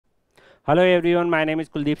Hello everyone, my name is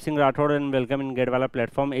𝐂𝐤𝐴𝐻 and welcome in Wallah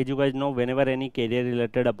platform. As you guys know, whenever any career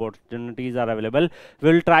related opportunities are available,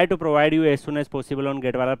 we will try to provide you as soon as possible on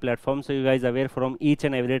Wallah platform, so you guys are aware from each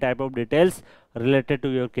and every type of details related to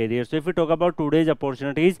your career. So if we talk about today's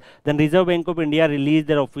opportunities, then Reserve Bank of India released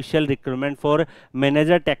their official recruitment for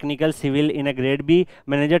manager technical civil in a grade B,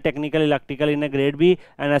 manager technical electrical in a grade B,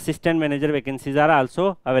 and assistant manager vacancies are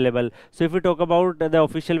also available. So if we talk about the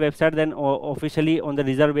official website, then officially on the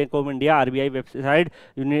Reserve Bank of India RBI website,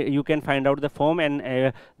 you can find out the form and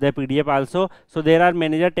the PDF also. So there are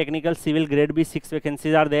manager technical civil grade B 6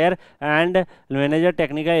 vacancies are there, and manager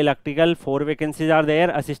technical electrical 4 vacancies are there,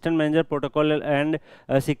 assistant manager protocol and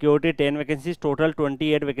security 10 vacancies, total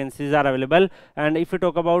 28 vacancies are available. And if you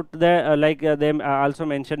talk about the they also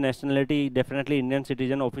mentioned nationality, definitely Indian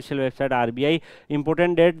citizen. Official website RBI.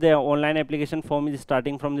 Important date, the online application form is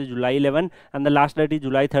starting from the July 11 and the last date is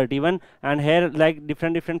July 31. And here like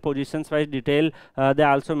different positions wise detail they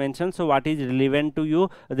also mention. So what is relevant to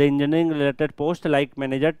you, the engineering related post like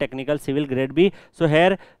manager technical civil grade B. So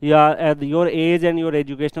here your age and your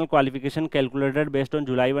educational qualification calculated based on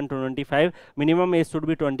July 1 2025. Minimum age should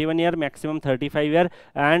be 21 year, maximum 35 year,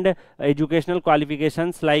 and educational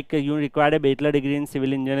qualifications like you require a bachelor degree in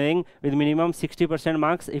civil engineering with minimum 60%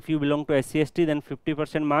 marks. If you belong to SC/ST, then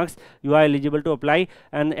 50% marks you are eligible to apply,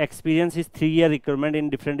 and experience is 3-year requirement in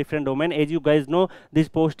different domain. As you guys know, this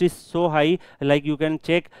post is so high, like you can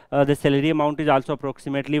check the salary amount is also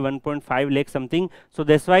approximately 1.5 lakh something. So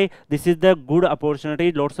that's why this is the good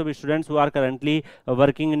opportunity. Lots of students who are currently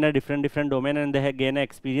working in a different domain and they have gain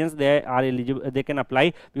experience, they are eligible, they can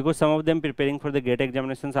apply, because some of them preparing for the GATE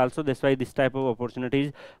examinations also. That's why this type of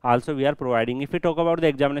opportunities also we are providing. If we talk about the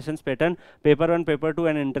examinations pattern, paper 1, paper 2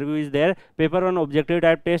 and interview is there. Paper 1 objective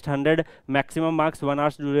type test 100, maximum marks 1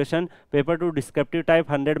 hours duration. Paper 2 descriptive type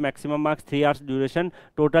 100, maximum marks 3 hours duration,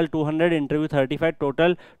 total 200, interview 35,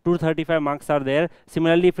 total 235 marks are there.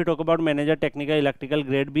 Similarly, if we talk about manager technical electrical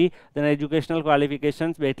grade B, then educational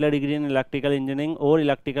qualifications bachelor degree in electrical engineering or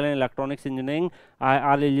electrical and electronics engineering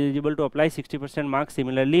are eligible to apply, 60% marks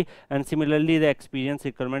similarly. And similarly the experience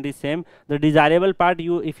requirement is same. The desirable part,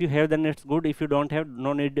 if you have, then it's good. If you don't have,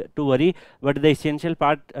 no need to worry, but the essential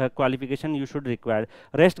part qualification you should require.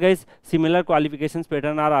 Rest guys, similar qualifications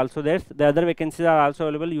pattern are also there. The other vacancies are also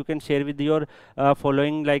available. You can share with your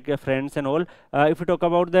following like friends and all. If you talk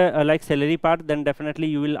about the like salary part, then definitely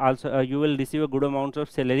you will also you will receive a good amount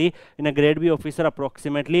of salary. In a grade B officer,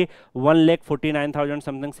 approximately 1,49,000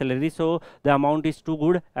 something salary. So the amount is too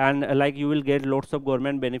good, and like you will get lots of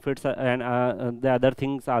government benefits and the other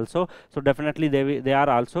things also. So definitely they are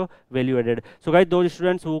also value added. So guys, those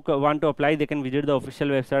students who want to apply, they can visit the official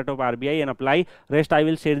website of RBI and apply. Rest I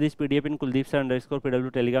will share this PDF in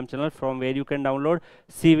𝐂𝐤𝐴𝐻_PW Telegram channel, from where you can download.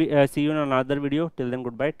 See you in another video. Till then,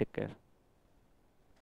 goodbye, take care.